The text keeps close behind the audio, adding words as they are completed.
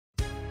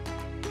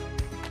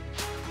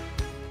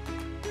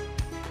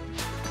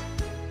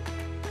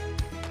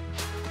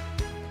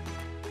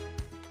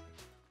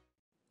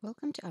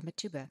Welcome to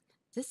Amathuba.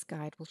 This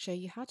guide will show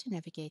you how to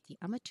navigate the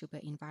Amathuba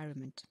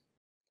environment.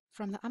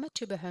 From the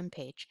Amathuba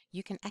homepage,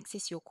 you can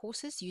access your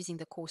courses using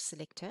the course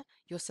selector,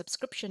 your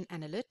subscription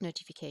and alert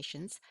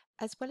notifications,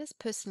 as well as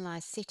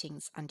personalized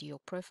settings under your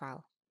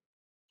profile.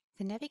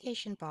 The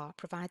navigation bar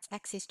provides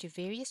access to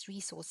various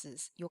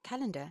resources, your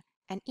calendar,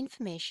 and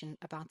information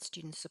about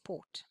student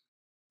support.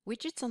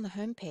 Widgets on the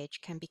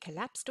homepage can be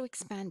collapsed or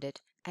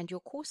expanded, and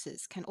your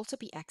courses can also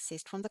be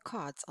accessed from the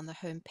cards on the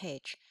home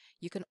page.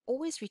 You can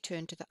always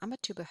return to the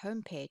Amathuba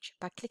homepage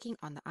by clicking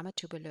on the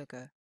Amathuba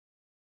logo.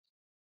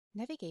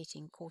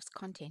 Navigating course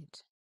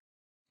content.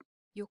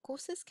 Your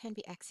courses can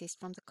be accessed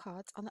from the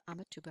cards on the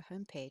Amathuba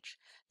homepage.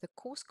 The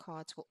course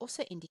cards will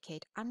also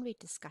indicate unread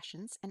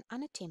discussions and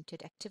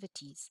unattempted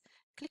activities.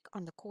 Click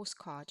on the course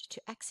card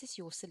to access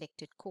your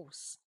selected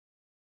course.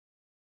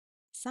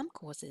 Some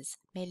courses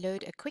may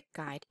load a quick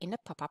guide in a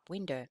pop-up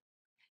window.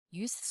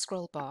 Use the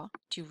scroll bar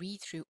to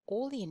read through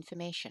all the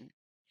information.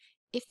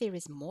 If there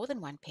is more than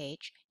one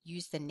page,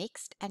 use the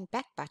Next and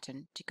Back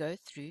button to go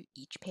through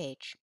each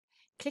page.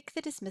 Click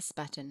the Dismiss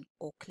button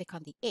or click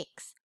on the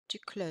X to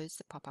close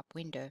the pop-up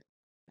window.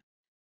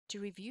 To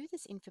review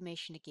this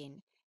information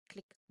again,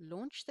 click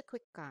Launch the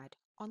Quick Guide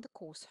on the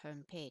course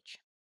home page.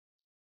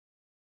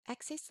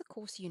 Access the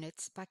course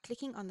units by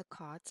clicking on the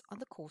cards on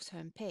the course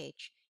home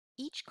page.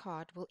 Each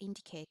card will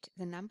indicate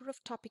the number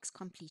of topics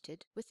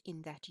completed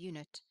within that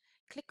unit.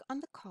 Click on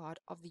the card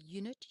of the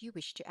unit you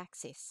wish to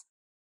access.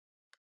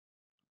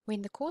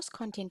 When the course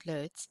content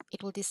loads,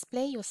 it will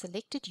display your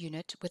selected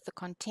unit with the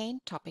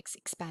contained topics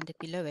expanded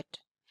below it.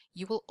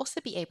 You will also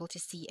be able to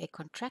see a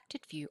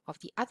contracted view of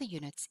the other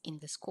units in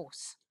this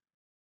course.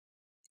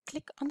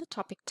 Click on the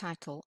topic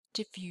title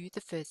to view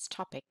the first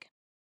topic.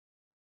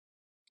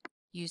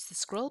 Use the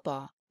scroll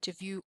bar to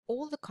view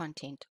all the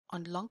content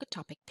on longer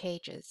topic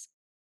pages.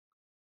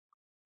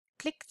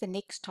 Click the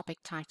next topic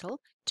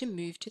title to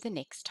move to the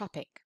next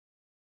topic.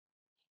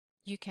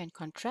 You can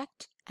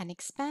contract and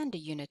expand a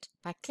unit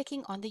by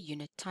clicking on the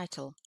unit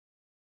title.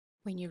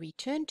 When you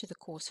return to the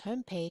course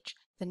homepage,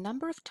 the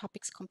number of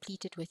topics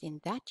completed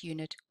within that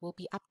unit will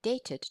be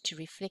updated to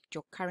reflect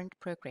your current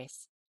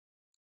progress.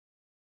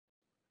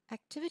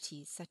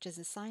 Activities such as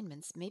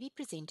assignments may be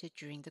presented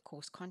during the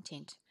course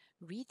content.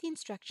 Read the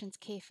instructions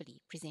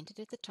carefully presented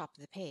at the top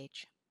of the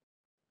page.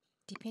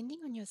 Depending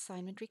on your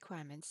assignment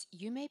requirements,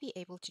 you may be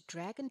able to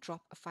drag and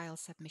drop a file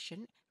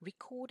submission,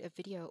 record a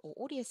video or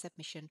audio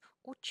submission,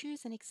 or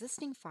choose an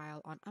existing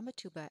file on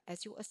Amathuba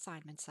as your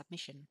assignment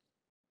submission.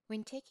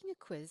 When taking a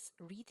quiz,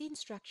 read the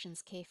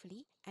instructions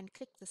carefully and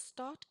click the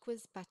Start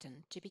Quiz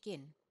button to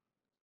begin.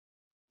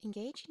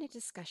 Engage in a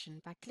discussion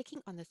by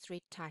clicking on the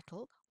thread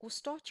title or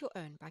start your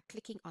own by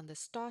clicking on the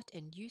Start a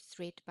New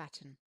Thread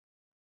button.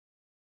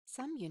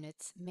 Some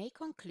units may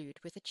conclude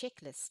with a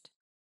checklist.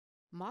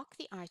 Mark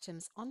the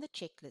items on the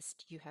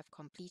checklist you have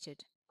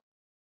completed.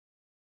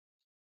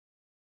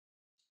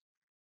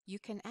 You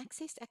can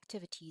access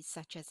activities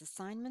such as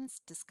assignments,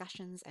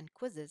 discussions, and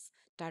quizzes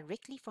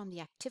directly from the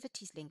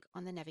Activities link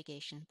on the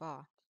navigation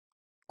bar.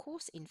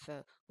 Course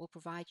Info will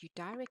provide you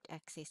direct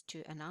access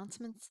to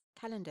announcements,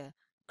 calendar,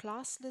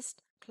 class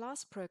list,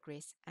 class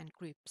progress, and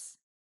groups.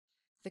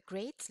 The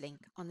Grades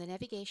link on the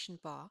navigation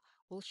bar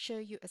will show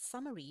you a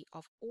summary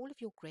of all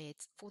of your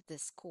grades for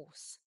this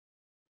course.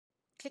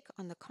 Click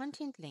on the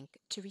Content link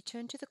to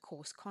return to the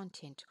course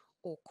content,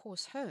 or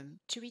Course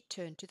Home to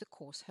return to the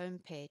course home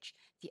page.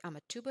 The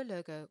Amathuba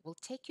logo will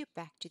take you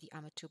back to the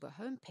Amathuba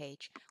home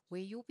page,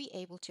 where you'll be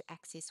able to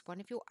access one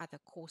of your other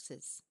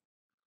courses.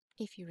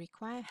 If you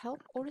require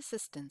help or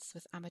assistance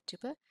with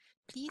Amathuba,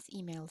 please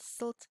email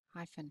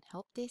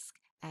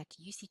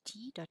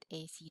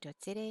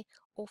silt-helpdesk@uct.ac.za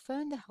or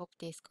phone the help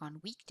desk on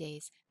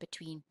weekdays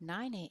between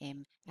 9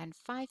 a.m. and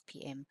 5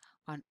 p.m.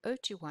 on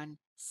 021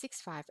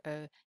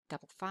 650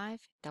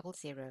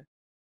 5500.